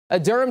A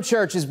Durham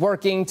church is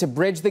working to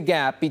bridge the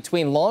gap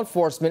between law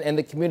enforcement and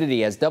the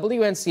community. As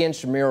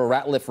WNCN's Shamira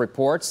Ratliff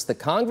reports, the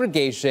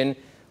congregation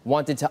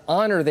wanted to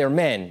honor their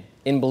men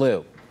in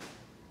blue.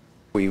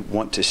 We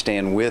want to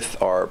stand with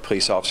our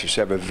police officers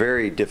who have a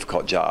very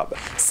difficult job.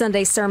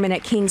 Sunday's sermon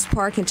at Kings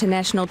Park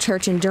International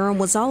Church in Durham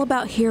was all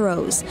about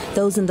heroes,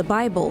 those in the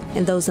Bible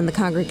and those in the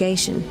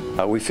congregation.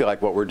 We feel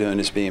like what we're doing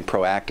is being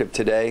proactive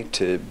today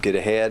to get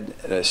ahead,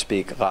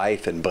 speak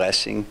life and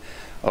blessing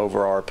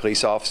over our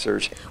police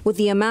officers. With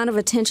the amount of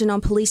attention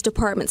on police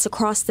departments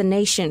across the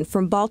nation,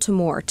 from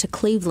Baltimore to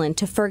Cleveland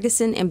to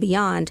Ferguson and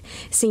beyond,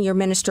 Senior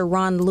Minister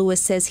Ron Lewis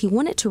says he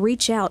wanted to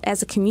reach out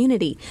as a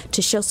community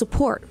to show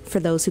support for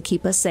those who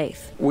keep us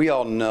safe. We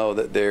all know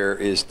that there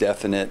is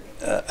definite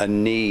a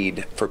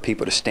need for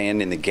people to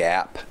stand in the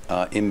gap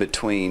in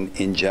between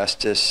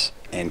injustice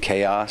and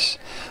chaos,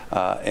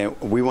 and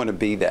we want to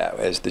be that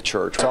as the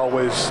church. It's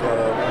always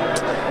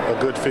a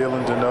good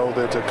feeling to know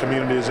that the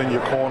community is in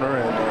your corner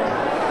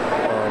and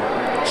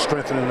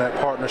strengthening that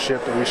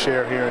partnership that we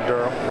share here in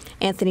Durham.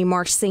 Anthony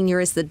March Sr.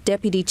 is the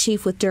deputy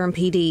chief with Durham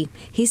PD.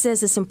 He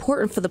says it's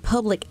important for the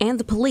public and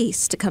the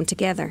police to come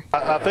together.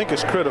 I think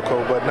it's critical,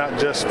 but not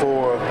just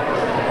for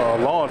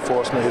law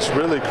enforcement. It's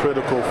really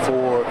critical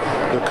for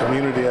the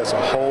community as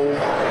a whole.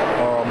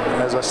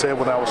 As I said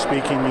when I was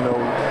speaking,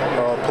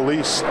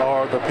 police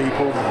are the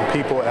people.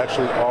 People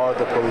actually are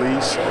the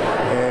police,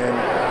 and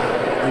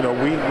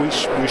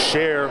we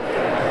share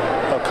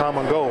a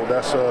common goal.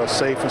 That's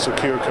safe and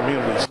secure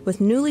communities. With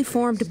newly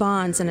formed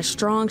bonds and a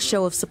strong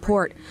show of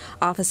support,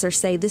 officers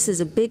say this is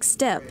a big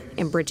step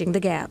in bridging the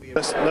gap.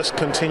 Let's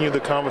continue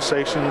the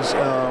conversations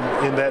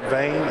in that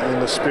vein, in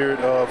the spirit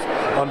of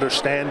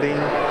understanding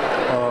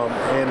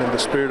and in the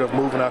spirit of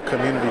moving our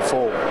community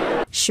forward.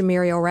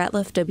 Shamira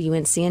Ratliff,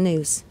 WNCN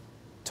News.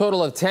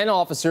 Total of 10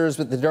 officers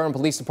with the Durham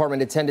Police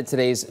Department attended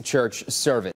today's church service.